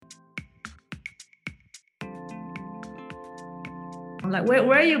Like,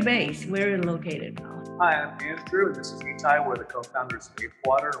 where are you based? Where are you located now? Hi, I'm Andrew, and this is Itai. We're the co-founders of Ape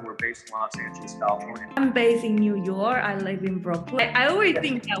Water, and we're based in Los Angeles, California. I'm based in New York. I live in Brooklyn. I always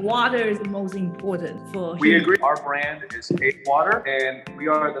think that water is the most important for We agree. Our brand is Ape Water, and we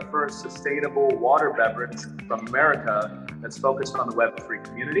are the first sustainable water beverage from America that's focused on the Web3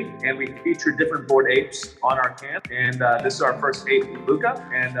 community. And we feature different Bored Apes on our can. And this is our first ape, Luca,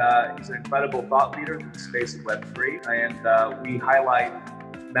 and he's an incredible thought leader in the space of Web3. And we highlight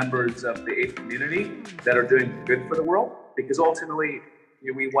members of the ape community that are doing good for the world, because ultimately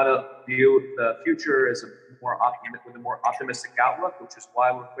we want to view the future as with a more optimistic outlook, which is why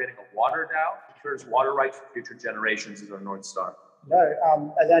we're creating a water DAO. Ensures water rights for future generations is our North Star.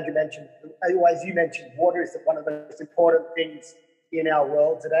 No, as Andrew mentioned, as you mentioned, water is one of the most important things in our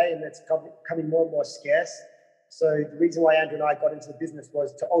world today, and it's becoming more and more scarce. So the reason why Andrew and I got into the business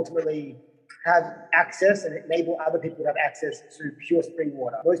was to ultimately have access and enable other people to have access to pure spring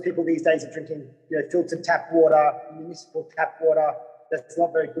water. Most people these days are drinking, filtered tap water, municipal tap water. That's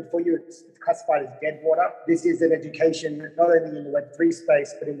not very good for you. It's classified as dead water. This is an education not only in the Web3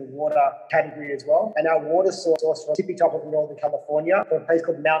 space, but in the water category as well. And our water source from tippy top of Northern California, from a place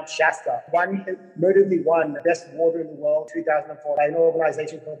called Mount Shasta, notably won best water in the world in 2004 by an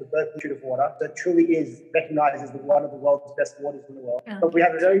organization called the Berkeley Institute of Water. So it truly is recognized as one of the world's best waters in the world. Yeah. But we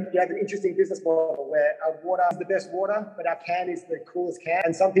have an interesting business model where our water is the best water, but our can is the coolest can.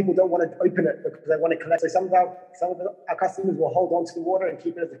 And some people don't want to open it because they want to collect. So some of our customers will hold on to the water and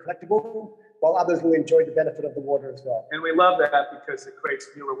keep it as a collectible, while others will enjoy the benefit of the water as well. And we love that because it creates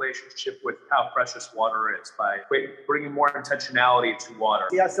a new relationship with how precious water is by bringing more intentionality to water.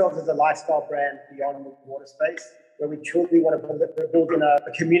 We see ourselves as a lifestyle brand beyond the water space, where we truly want to build in a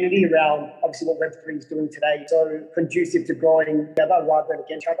community around obviously what Web3 is doing today, so conducive to growing together rather than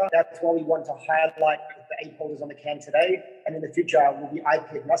against each other. That's why we want to highlight the ape holders on the can today, and in the future we'll be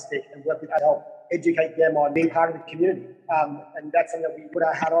IP agnostic and work with us to help educate them on being part of the community. And that's something that we put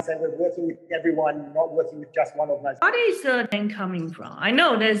our hat on, saying we're working with everyone, not working with just one organization. What is the name coming from? I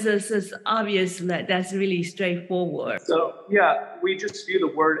know this is obvious that's really straightforward. So yeah, we just view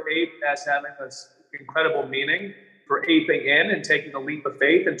the word ape as having this incredible meaning for aping in and taking a leap of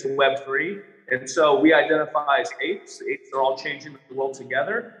faith into Web3. And so we identify as apes. Apes are all changing the world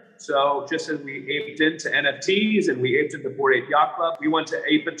together. So just as we aped into NFTs and we aped into Bored Ape Yacht Club, we want to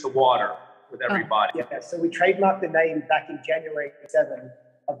ape into water with everybody. Yeah, so we trademarked the name back in January 7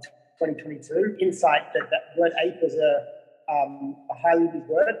 of 2022. Insight that word ape was a highly used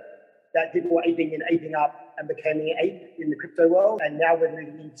word, that people were aping up and becoming an ape in the crypto world. And now we're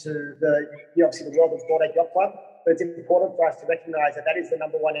moving into obviously the world of Bored Ape Yacht Club. But it's important for us to recognize that is the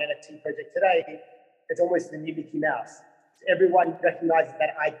number one NFT project today. It's almost the new Mickey Mouse. Everyone recognizes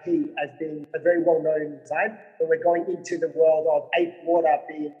that IP as being a very well-known design, but we're going into the world of ape water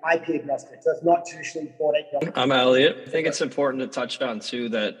being IP agnostic. So it's not traditionally Bored Ape. I'm Elliot. I think it's important to touch on too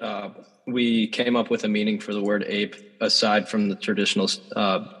that we came up with a meaning for the word ape aside from the traditional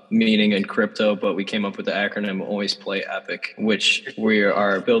meaning in crypto, but we came up with the acronym Always Play Epic, which we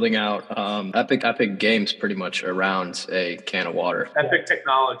are building out epic games pretty much around a can of water. Epic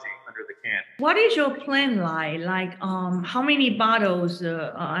technology. The can. What is your plan like? How many bottles?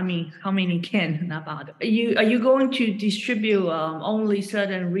 How many cans? Not bottles. Are you going to distribute only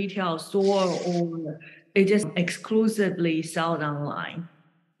certain retail store, or it just exclusively sold online?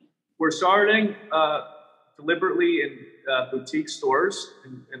 We're starting deliberately in boutique stores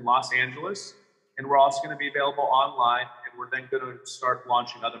in Los Angeles, and we're also going to be available online. And we're then going to start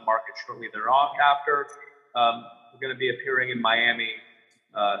launching other markets shortly thereafter. We're going to be appearing in Miami.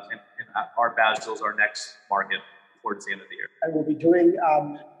 And Art Basel is our next market towards the end of the year. And we'll be doing,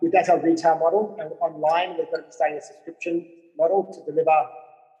 that's our retail model. And online, we're going to be starting a subscription model to deliver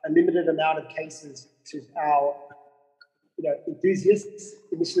a limited amount of cases to our enthusiasts,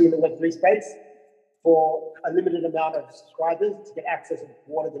 initially in the Web3 space, for a limited amount of subscribers to get access to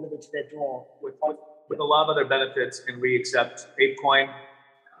water delivered to their door. With a lot of other benefits, and we accept ApeCoin,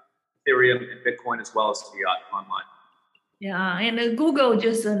 Ethereum, and Bitcoin as well as fiat online. Yeah, and Google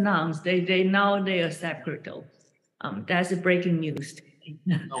just announced they accept crypto. That's breaking news.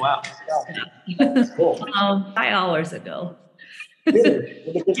 Oh wow! Cool. 5 hours ago.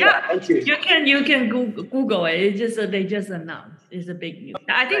 Really? Yeah, thank you. You can Google it. It's just they just announced. It's a big news.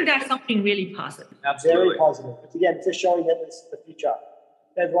 I think that's something really positive. Absolutely. Very positive. But again, just showing that it's the future.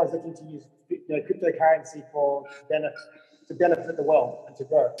 Everyone's looking to use cryptocurrency to benefit the world and to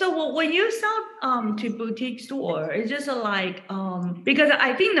grow. So when you sell to boutique store, it's just like because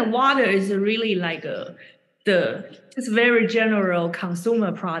I think the water is really like it's very general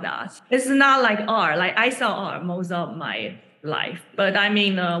consumer products. It's not like art. Like I sell art most of my life. But I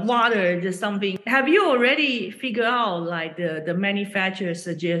mean, water is just something. Have you already figured out like the manufacturer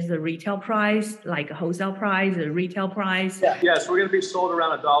suggests the retail price, like a wholesale price, a retail price? Yeah. Yes, we're going to be sold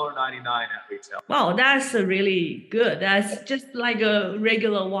around $1.99 at retail. Wow, that's really good. That's just like a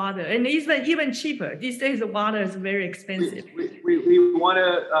regular water, and even cheaper. These days, the water is very expensive. We want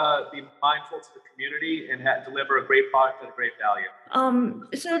to be mindful to the community and deliver a great product at a great value.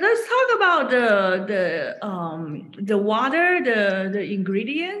 So let's talk about the water, the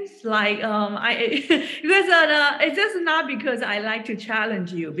ingredients. Like because it's just not because I like to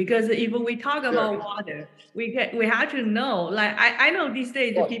challenge you. Because if we talk about water, we have to know. Like I know these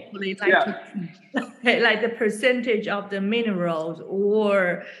days the people they like to like the percentage of the minerals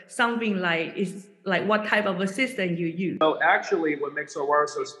or something like is. Like what type of a system you use? So actually what makes our water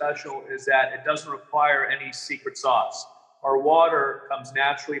so special is that it doesn't require any secret sauce. Our water comes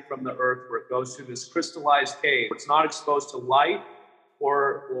naturally from the earth where it goes through this crystallized cave. It's not exposed to light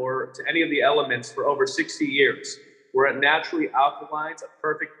or to any of the elements for over 60 years. Where it naturally alkalines, a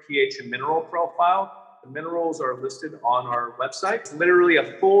perfect pH and mineral profile. The minerals are listed on our website. It's literally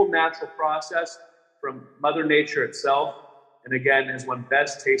a full natural process from Mother Nature itself. And again, is one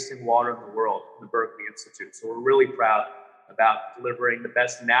best tasting water in the world, the Berkeley Institute. So we're really proud about delivering the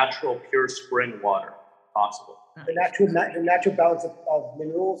best natural, pure spring water possible. The natural balance of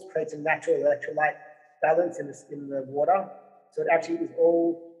minerals creates a natural electrolyte balance in the water. So it actually is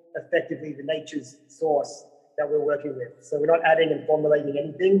all effectively the nature's source that we're working with. So we're not adding and formulating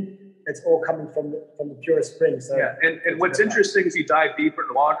anything. It's all coming from the purest spring. So yeah, and what's interesting is you dive deeper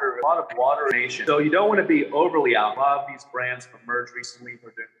into water, a lot of water nation. So you don't want to be overly out. A lot of these brands have emerged recently who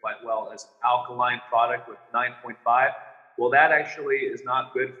are doing quite well as an alkaline product with 9.5. Well, that actually is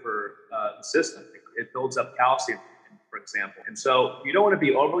not good for the system. It builds up calcium, for example. And so you don't want to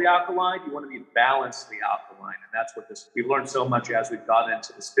be overly alkaline. You want to be balancedly alkaline. And that's what we've learned so much as we've gotten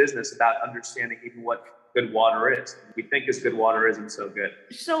into this business about understanding even what good water is. We think as good water isn't so good.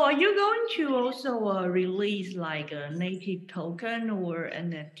 So are you going to also release like a native token or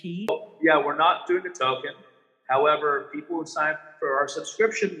NFT? Yeah, we're not doing a token. However, people who sign up for our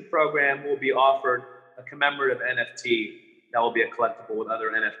subscription program will be offered a commemorative NFT that will be a collectible with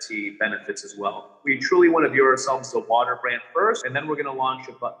other NFT benefits as well. We truly want to view ourselves as a water brand first, and then we're going to launch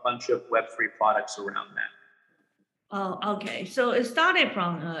a bunch of Web3 products around that. Oh, okay. So it started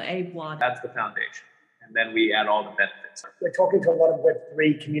from Ape Water. That's the foundation. And then we add all the benefits. We're talking to a lot of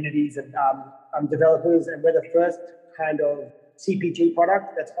Web3 communities and developers, and we're the first kind of CPG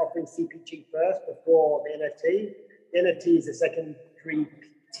product that's offering CPG first before the NFT. The NFT is the secondary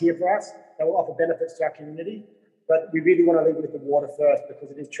tier for us that will offer benefits to our community. But we really want to lead with the water first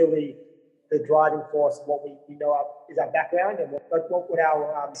because it is truly the driving force of what we know is our background and what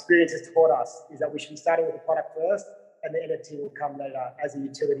our experience has taught us is that we should be starting with the product first and the NFT will come later as a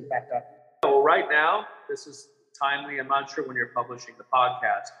utility factor. Well, right now, this is timely. I'm not sure when you're publishing the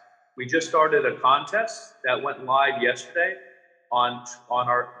podcast. We just started a contest that went live yesterday on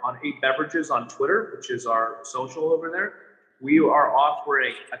Ape Beverages on Twitter, which is our social over there. We are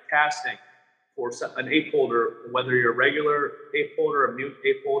offering a casting for an ape holder, whether you're a regular ape holder or a mutant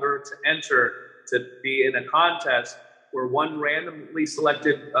ape holder, to enter to be in a contest where one randomly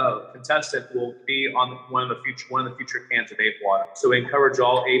selected contestant will be on one of the future cans of Ape Water. So we encourage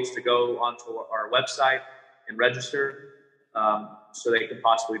all apes to go onto our website and register so they can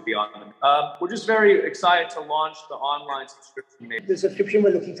possibly be on them. We're just very excited to launch the online subscription. The subscription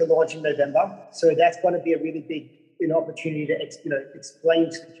we're looking to launch in November. So that's going to be a really big opportunity to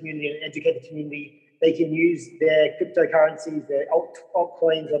explain to the community and educate the community. They can use their cryptocurrencies, their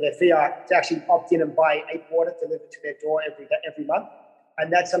altcoins or their fiat to actually opt in and buy Ape Water delivered to their door every month.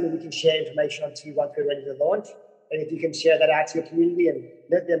 And that's something we can share information on to you once we're ready to launch. And if you can share that out to your community and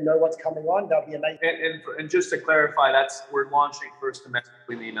let them know what's coming on, that'll be amazing. And just to clarify, we're launching first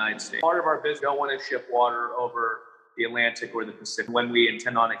domestically in the United States. Part of our business, we don't want to ship water over the Atlantic or the Pacific. When we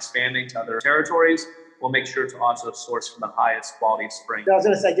intend on expanding to other territories, we'll make sure to also source from the highest quality spring. I was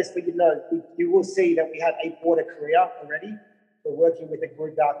going to say, just for you to know, you will see that we have Ape Water Korea already. We're working with a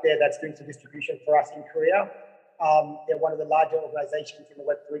group out there that's doing some distribution for us in Korea. They're one of the larger organizations in the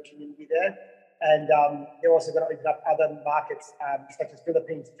Web3 community there. And they're also going to open up other markets, such as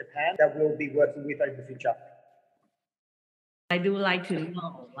Philippines and Japan, that we'll be working with over the future. I do like to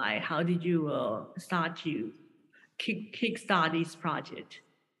know, like, how did you start to kickstart this project?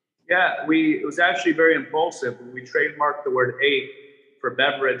 Yeah, it was actually very impulsive. We trademarked the word ape for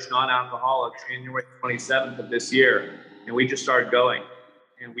beverage, non-alcoholic, January 27th of this year. And we just started going.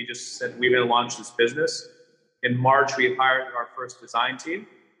 And we just said, we're going to launch this business. In March, we hired our first design team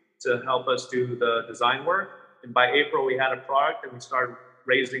to help us do the design work. And by April, we had a product and we started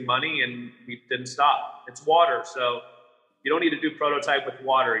raising money and we didn't stop. It's water. So you don't need to do prototype with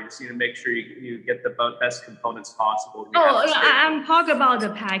water. You just need to make sure you get the best components possible. I'm talking about the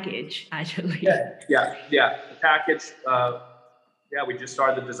package, actually. Yeah. The package, we just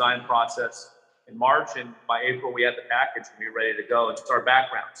started the design process in March, and by April we had the package and we were ready to go. It's our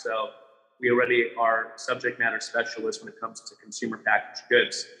background. So we already are subject matter specialists when it comes to consumer packaged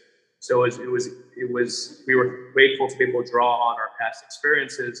goods. So we were grateful to be able to draw on our past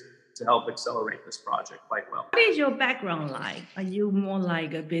experiences to help accelerate this project quite well. What is your background like? Are you more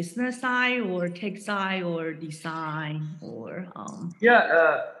like a business side or tech side or design or?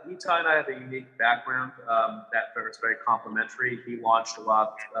 Itai and I have a unique background that is very complementary. He launched a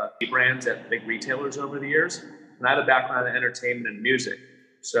lot of brands at big retailers over the years, and I have a background in entertainment and music.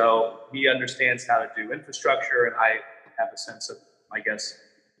 So he understands how to do infrastructure, and I have a sense of, I guess,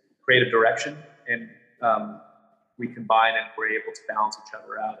 creative direction, and we combine and we're able to balance each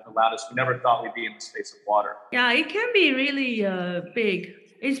other out. It allowed us, we never thought we'd be in the space of water. Yeah, it can be really big,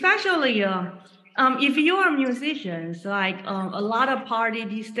 especially if you are musicians, like a lot of parties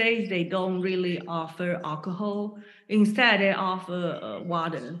these days, they don't really offer alcohol. Instead, they offer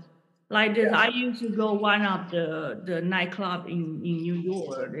water. Like this, I used to go one of the nightclub in New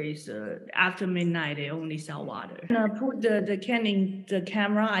York. There's after midnight they only sell water. And put the can in the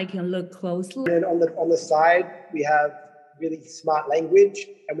camera, I can look closely. And on the side we have really smart language,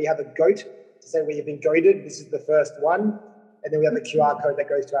 and we have a goat to say we have been goated. This is the first one, and then we have a QR code that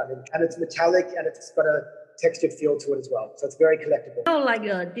goes to our link, and it's metallic and it's got a textured feel to it as well, so it's very collectible. Like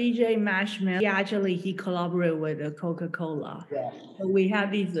DJ Marshmello, he collaborated with Coca-Cola. Yeah. So we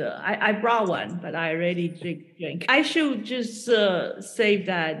have these. I brought one, but I already drink. I should just save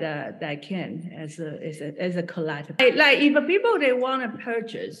that can as a collectible. Like if people they want to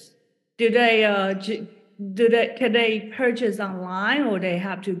purchase, can they purchase online or they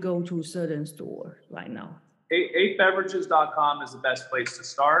have to go to a certain store right now? 8beverages.com is the best place to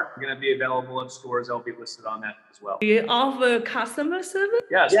start. We're going to be available in stores. They'll be listed on that as well. Do you offer customer service?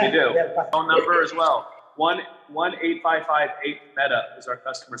 Yes, we do. Phone number as well. 1-855-8-META is our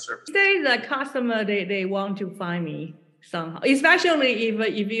customer service. Say the customer they want to find me somehow, especially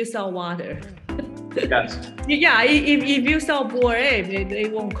if you sell water. Yes. Yeah, if you sell Bored Ape, they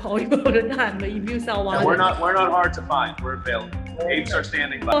won't call you all the time. But if you sell water, we're not hard to find. We're available. Apes are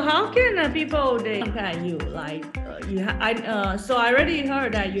standing by. So how can people they contact you? Like so I already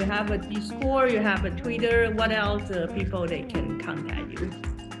heard that you have a Discord, you have a Twitter. What else people they can contact you?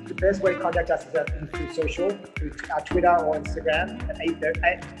 The best way to contact us is through social, through our Twitter or Instagram at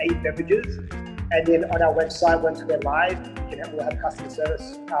 8beverages. And then on our website, once we're live, we'll have customer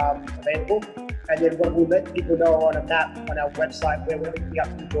service available. And then we'll let people know on a map on our website where we're opening up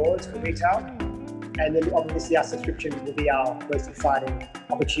new doors for retail. And then obviously our subscription will be our most exciting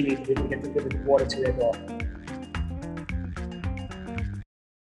opportunity to get delivered water to their door.